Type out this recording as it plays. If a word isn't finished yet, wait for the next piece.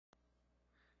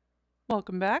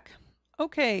Welcome back.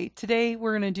 Okay, today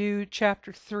we're going to do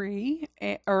chapter 3,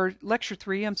 or lecture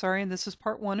 3, I'm sorry, and this is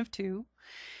part 1 of 2.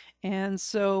 And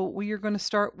so we are going to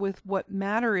start with what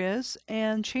matter is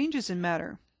and changes in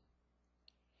matter.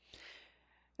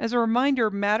 As a reminder,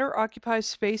 matter occupies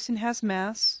space and has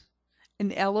mass.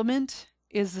 An element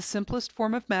is the simplest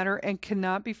form of matter and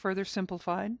cannot be further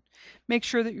simplified. Make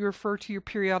sure that you refer to your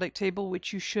periodic table,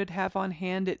 which you should have on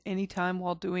hand at any time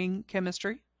while doing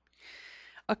chemistry.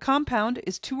 A compound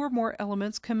is two or more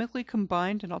elements chemically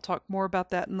combined, and I'll talk more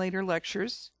about that in later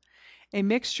lectures. A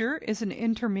mixture is an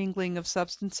intermingling of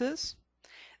substances.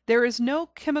 There is no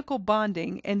chemical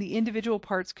bonding, and the individual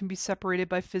parts can be separated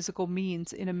by physical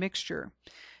means in a mixture.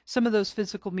 Some of those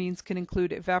physical means can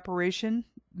include evaporation,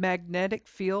 magnetic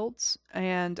fields,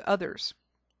 and others.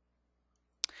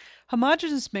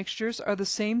 Homogeneous mixtures are the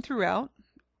same throughout,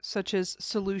 such as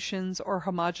solutions or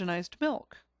homogenized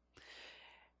milk.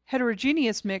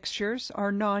 Heterogeneous mixtures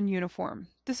are non-uniform.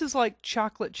 This is like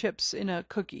chocolate chips in a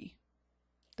cookie.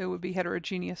 They would be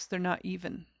heterogeneous, they're not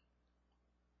even.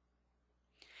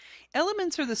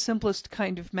 Elements are the simplest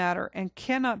kind of matter and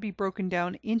cannot be broken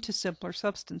down into simpler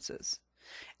substances.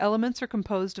 Elements are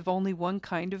composed of only one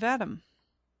kind of atom.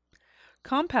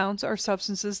 Compounds are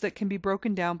substances that can be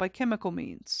broken down by chemical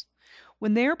means.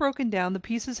 When they are broken down, the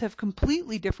pieces have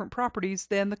completely different properties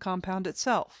than the compound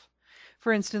itself.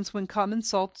 For instance, when common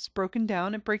salt is broken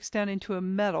down, it breaks down into a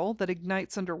metal that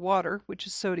ignites under water, which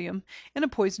is sodium, and a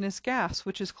poisonous gas,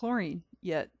 which is chlorine.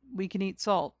 Yet, we can eat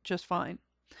salt just fine.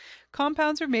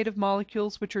 Compounds are made of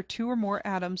molecules which are two or more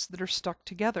atoms that are stuck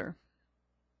together.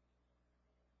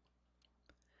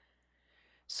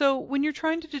 So, when you're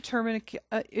trying to determine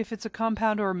if it's a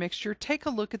compound or a mixture, take a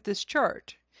look at this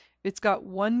chart. If it's got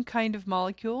one kind of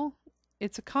molecule,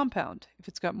 it's a compound. If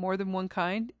it's got more than one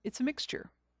kind, it's a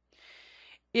mixture.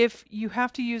 If you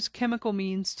have to use chemical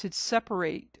means to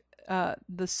separate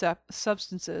the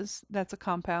substances, that's a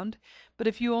compound. But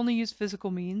if you only use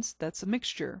physical means, that's a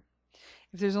mixture.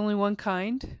 If there's only one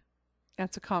kind,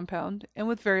 that's a compound. And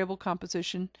with variable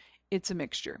composition, it's a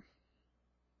mixture.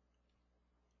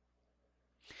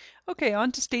 Okay,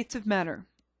 on to states of matter.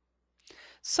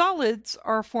 Solids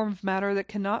are a form of matter that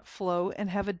cannot flow and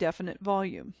have a definite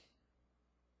volume.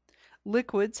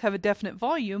 Liquids have a definite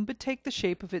volume but take the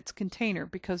shape of its container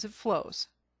because it flows.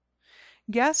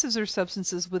 Gases are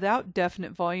substances without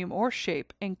definite volume or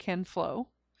shape and can flow,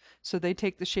 so they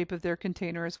take the shape of their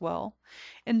container as well.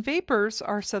 And vapors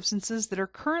are substances that are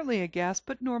currently a gas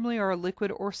but normally are a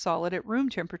liquid or solid at room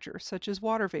temperature, such as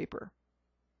water vapor.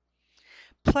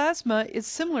 Plasma is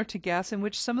similar to gas in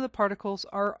which some of the particles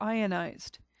are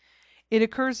ionized. It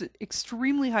occurs at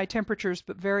extremely high temperatures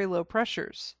but very low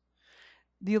pressures.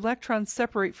 The electrons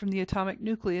separate from the atomic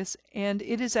nucleus, and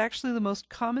it is actually the most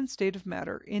common state of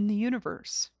matter in the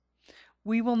universe.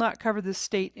 We will not cover this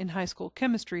state in high school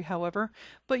chemistry, however,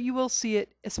 but you will see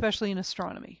it especially in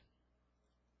astronomy.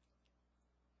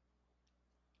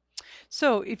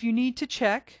 So if you need to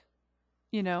check,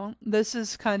 this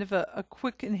is kind of a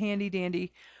quick and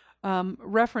handy-dandy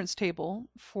reference table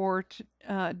for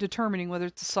determining whether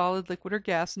it's a solid, liquid, or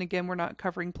gas, and again, we're not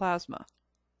covering plasma.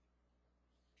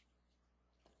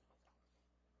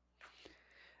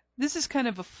 This is kind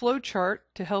of a flow chart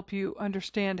to help you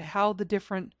understand how the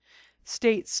different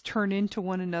states turn into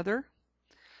one another.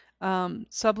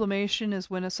 Sublimation is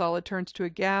when a solid turns to a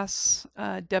gas.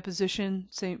 Deposition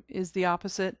is the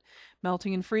opposite.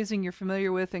 Melting and freezing you're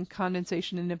familiar with, and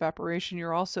condensation and evaporation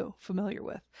you're also familiar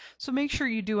with. So make sure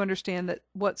you do understand that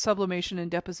what sublimation and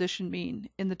deposition mean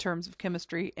in the terms of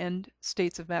chemistry and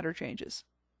states of matter changes.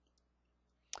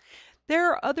 There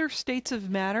are other states of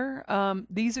matter.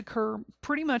 These occur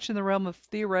pretty much in the realm of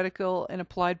theoretical and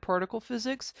applied particle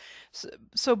physics.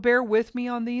 So bear with me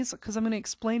on these because I'm going to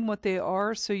explain what they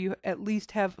are so you at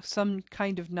least have some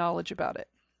kind of knowledge about it.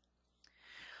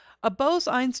 A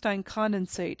bose-einstein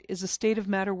condensate is a state of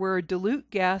matter where a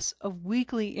dilute gas of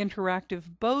weakly interactive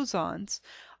bosons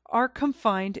are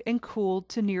confined and cooled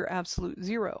to near absolute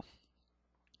zero.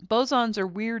 Bosons are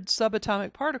weird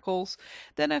subatomic particles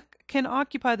that can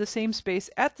occupy the same space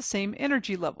at the same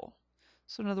energy level.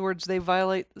 So in other words, they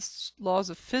violate the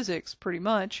laws of physics pretty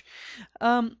much.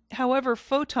 However,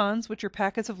 photons, which are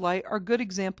packets of light, are a good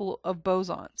example of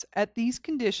bosons. At these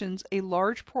conditions, a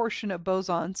large portion of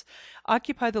bosons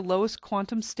occupy the lowest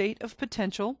quantum state of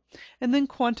potential, and then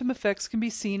quantum effects can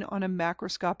be seen on a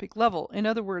macroscopic level. In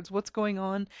other words, what's going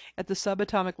on at the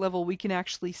subatomic level we can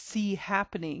actually see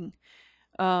happening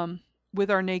with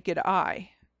our naked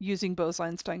eye using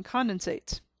bose-einstein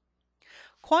condensates.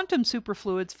 Quantum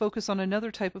superfluids focus on another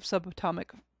type of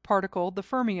subatomic particle, the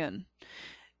fermion.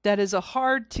 That is a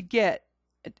hard to get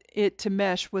it to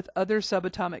mesh with other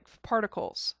subatomic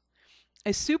particles.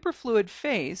 A superfluid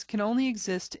phase can only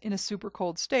exist in a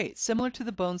supercold state, similar to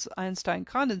the bose-einstein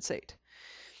condensate.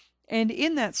 And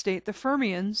in that state, the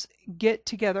fermions get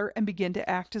together and begin to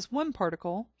act as one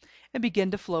particle and begin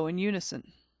to flow in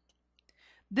unison.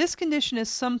 This condition is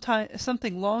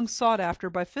something long sought after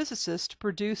by physicists to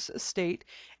produce a state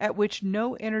at which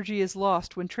no energy is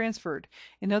lost when transferred.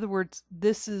 In other words,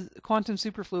 quantum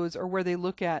superfluids are where they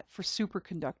look at for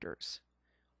superconductors.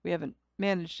 We haven't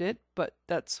managed it, but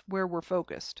that's where we're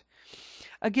focused.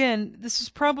 Again, this is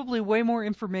probably way more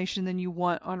information than you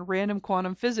want on random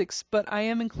quantum physics, but I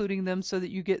am including them so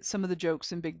that you get some of the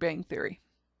jokes in Big Bang Theory.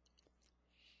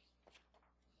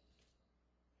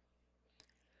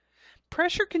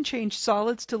 Pressure can change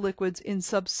solids to liquids in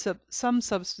some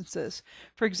substances.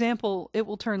 For example, it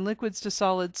will turn liquids to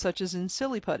solids such as in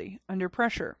silly putty under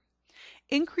pressure.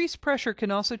 Increased pressure can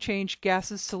also change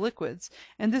gases to liquids,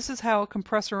 and this is how a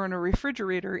compressor on a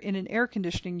refrigerator in an air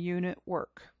conditioning unit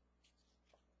work.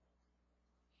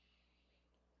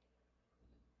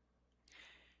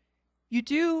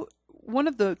 One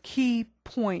of the key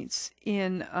points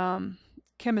in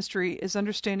chemistry is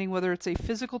understanding whether it's a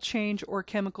physical change or a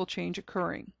chemical change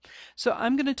occurring. So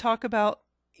I'm going to talk about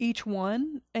each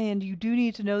one, and you do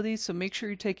need to know these, so make sure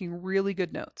you're taking really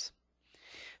good notes.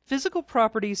 Physical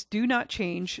properties do not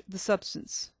change the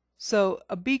substance. So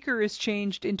a beaker is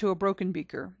changed into a broken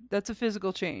beaker. That's a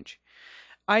physical change.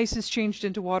 Ice is changed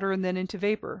into water and then into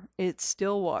vapor. It's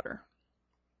still water.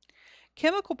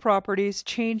 Chemical properties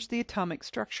change the atomic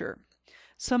structure.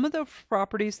 Some of the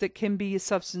properties that can be a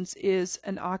substance is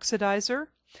an oxidizer,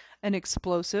 an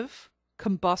explosive,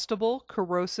 combustible,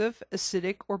 corrosive,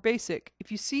 acidic, or basic.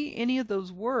 If you see any of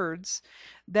those words,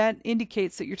 that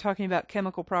indicates that you're talking about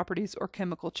chemical properties or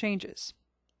chemical changes.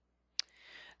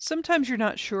 Sometimes you're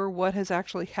not sure what has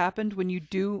actually happened when you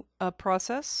do a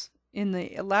process in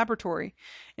the laboratory.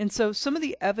 And so some of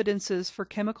the evidences for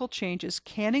chemical changes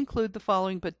can include the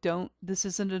following, but this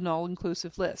isn't an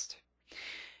all-inclusive list.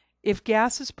 If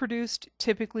gas is produced,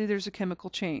 typically there's a chemical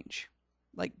change,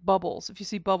 like bubbles. If you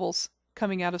see bubbles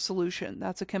coming out of solution,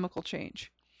 that's a chemical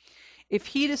change. If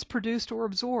heat is produced or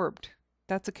absorbed,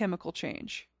 that's a chemical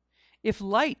change. If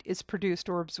light is produced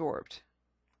or absorbed.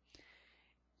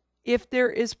 If there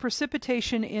is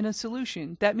precipitation in a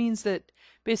solution, that means that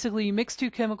basically you mix two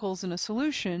chemicals in a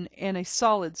solution and a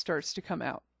solid starts to come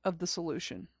out of the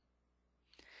solution.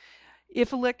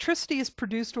 If electricity is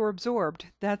produced or absorbed,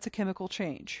 that's a chemical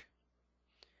change.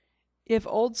 If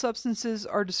old substances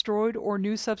are destroyed or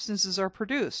new substances are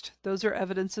produced, those are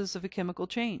evidences of a chemical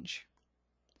change.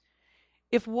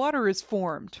 If water is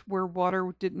formed where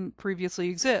water didn't previously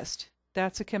exist,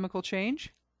 that's a chemical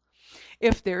change.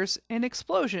 If there's an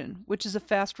explosion, which is a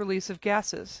fast release of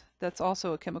gases, that's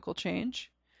also a chemical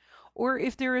change. Or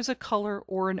if there is a color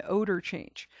or an odor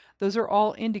change, those are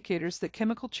all indicators that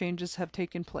chemical changes have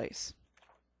taken place.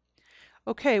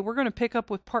 Okay, we're going to pick up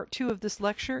with part 2 of this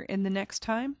lecture in the next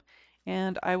time,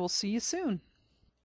 and I will see you soon.